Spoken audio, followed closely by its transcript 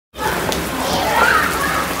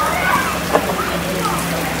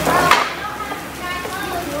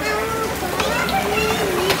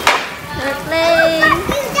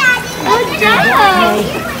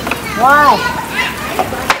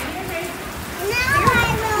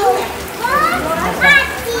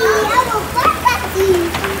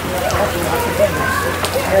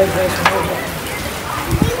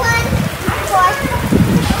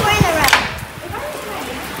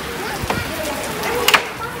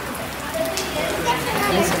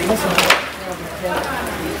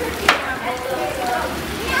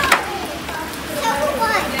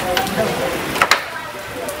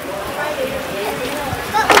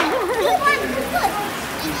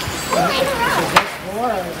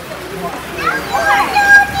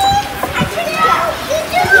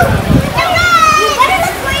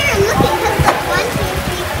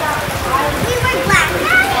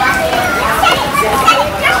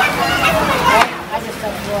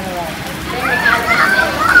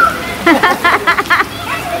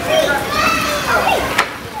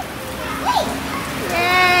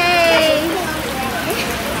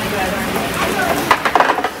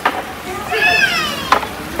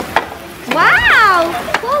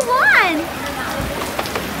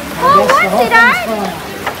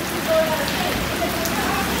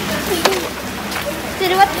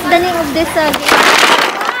What's the name of this game?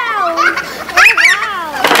 Wow! Oh,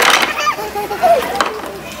 wow!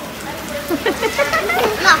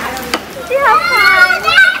 See how fun!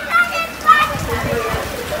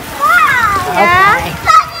 Wow! Yeah?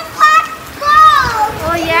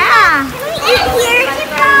 Oh, yeah!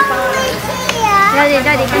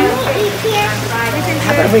 Daddy, can you eat here?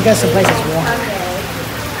 How about we go someplace that's warm?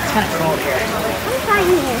 It's kind of cold here. I'm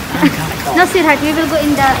fine here. I'm kind of cold. No, sweetheart, we will go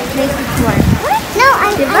in the place that's warm. No,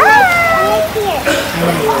 I like here. I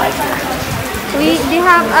know you like it. They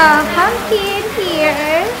have a pumpkin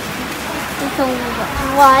here. It's a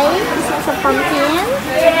white. This is a pumpkin.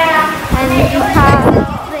 And we have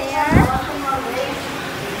there.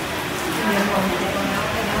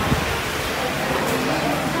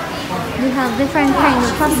 We have different kinds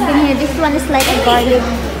of pumpkin here. This one is like a garlic.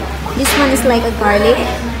 This one is like a garlic.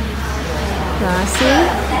 See?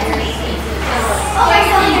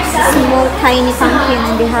 Small tiny pumpkin,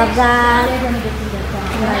 and they have that.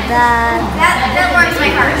 Like that. That warms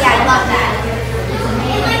my heart. Yeah, I love that.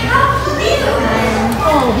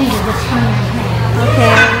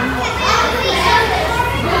 Okay.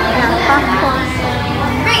 Yeah, popcorn.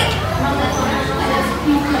 Great.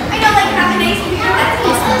 I know, like, how nice you hear that.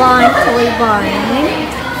 This barn, toy barn.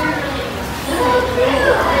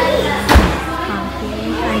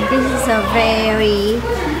 Pumpkin. And this is a very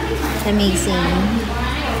amazing,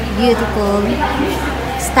 beautiful,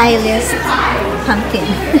 stylish pumpkin.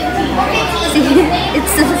 See,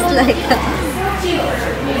 it's just like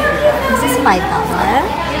this is $5.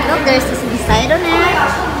 Look, there's this inside on it,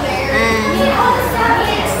 and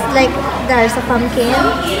it's like there's a pumpkin.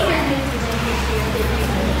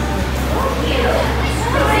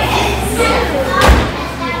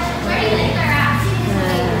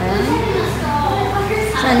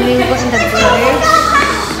 And we go in the gorge.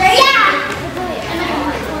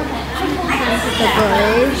 The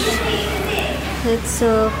gorge. It's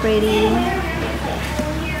so pretty.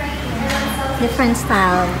 Different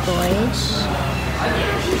style of gorge.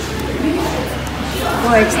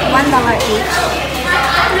 Gorge, $1 each.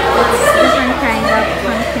 It's different kind of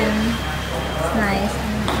pumpkin. It's nice.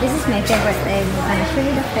 And this is my favorite. I'm sure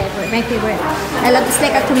the favorite. My favorite. I love this,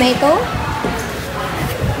 like a tomato.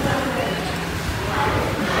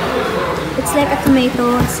 It's like a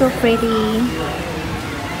tomato. It's so pretty.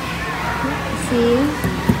 See?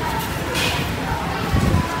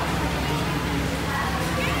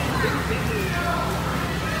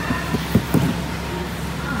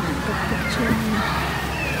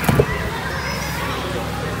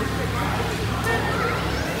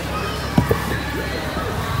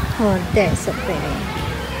 Oh, they're so pretty.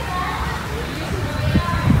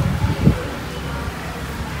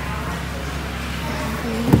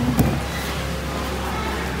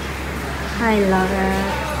 I love it.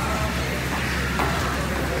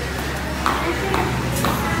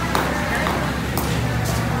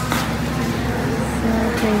 So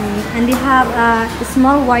pretty. And they have a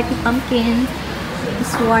small whitey pumpkin.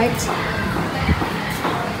 It's white.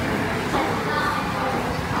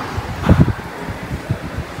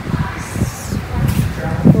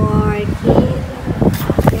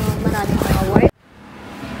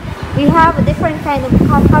 We have a different kind of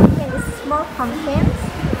pumpkin. This is small pumpkins.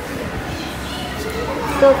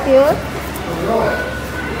 So cute.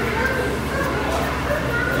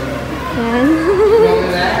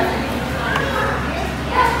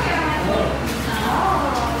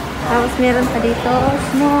 Tapos meron pa dito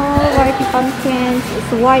small whitey pumpkins.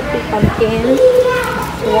 It's whitey pumpkin.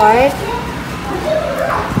 White.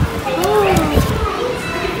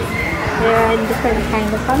 There are different kind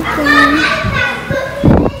of pumpkins.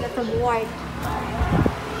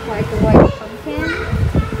 White pumpkin.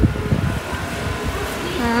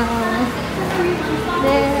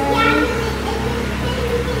 There.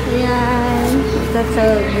 Yeah, that's a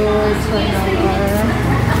good $1.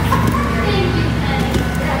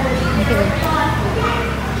 Okay.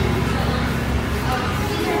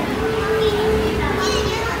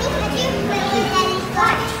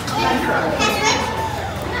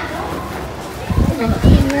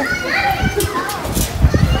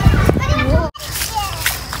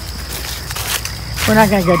 We're not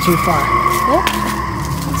gonna go too far. Oh.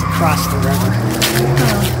 Let's cross the river.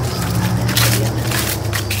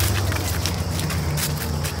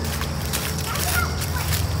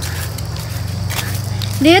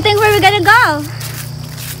 Do you think where we're gonna go?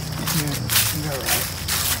 You're right.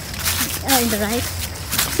 Oh, in the right.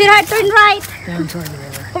 Sweetheart, turn right. Down toward the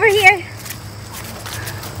river. Over here.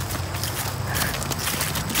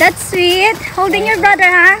 That's sweet. Holding your brother,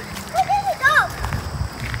 huh? Oh, there's a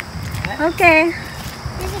dog. Okay.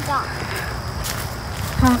 There's a dog.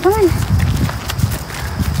 Oh, come on.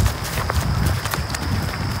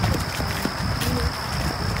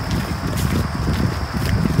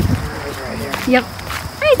 It's right here. Yep.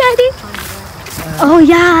 Hi, Daddy. Oh,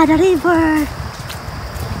 yeah, the river.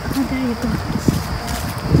 Oh, there you go.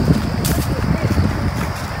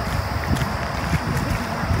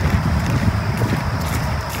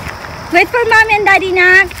 Wait for Mommy and Daddy,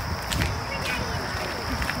 na.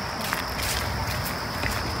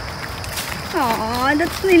 Oh,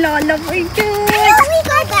 that's Nilala. Boy, cute. How do we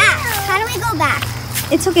go back? How do we go back?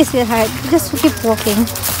 It's okay, sweetheart. Just keep walking.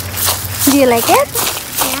 Do you like it?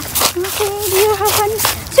 Yeah. Okay, do you have fun?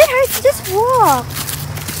 Sweetheart, just walk.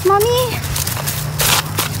 Mommy.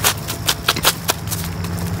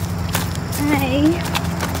 Hi.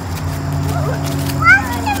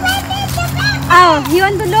 Oh, you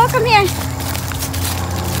want to look? Come here.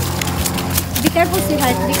 Be careful,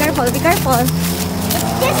 sweetheart. Be careful. Be careful.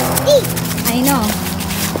 Just eat. I know.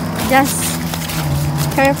 Just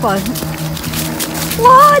careful.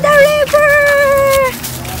 Wow, the river!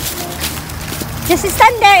 Just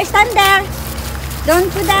stand there. Stand there.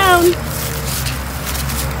 Don't go down.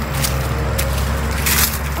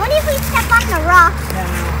 Only if we step on the rock.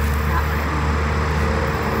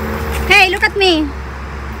 Hey, look at me.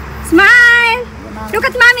 Smile. Look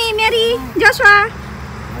at Mommy, Mary, Joshua.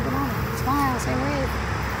 Look at Mommy. Smile. Say wave.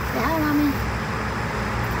 Say hi, Mommy.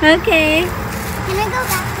 Okay. Can I go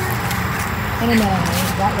back now? In a minute,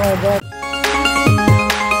 honey. That road there